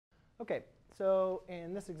OK, so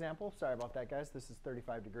in this example, sorry about that, guys. This is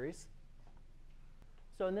 35 degrees.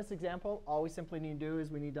 So in this example, all we simply need to do is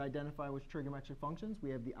we need to identify which trigonometric functions. We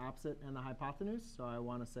have the opposite and the hypotenuse. So I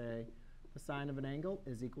want to say the sine of an angle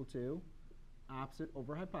is equal to opposite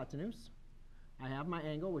over hypotenuse. I have my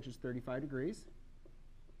angle, which is 35 degrees.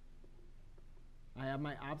 I have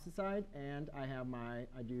my opposite side, and I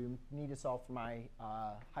do need to solve for my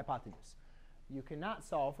hypotenuse. You cannot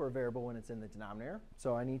solve for a variable when it's in the denominator.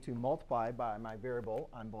 So I need to multiply by my variable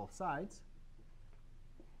on both sides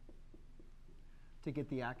to get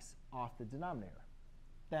the x off the denominator.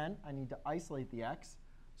 Then I need to isolate the x.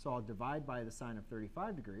 So I'll divide by the sine of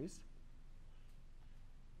 35 degrees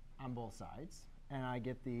on both sides. And I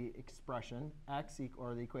get the expression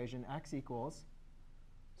or the equation x equals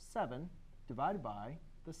 7 divided by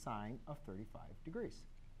the sine of 35 degrees.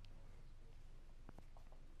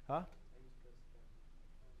 Huh?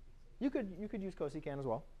 You could use cosecant as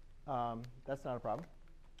well. That's not a problem.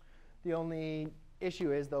 The only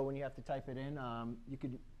issue is, though, when you have to type it in, you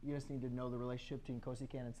just need to know the relationship between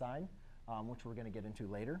cosecant and sine, which we're going to get into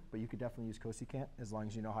later. But you could definitely use cosecant as long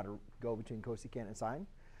as you know how to go between cosecant and sine.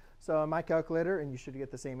 So my calculator, and you should get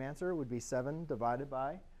the same answer, would be 7 divided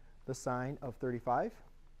by the sine of 35.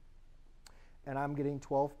 And I'm getting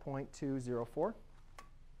 12.204.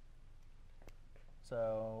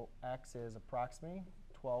 So x is approximately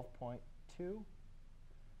 12.204.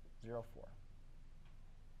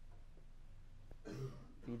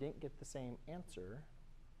 If you didn't get the same answer,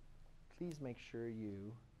 please make sure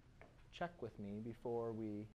you check with me before we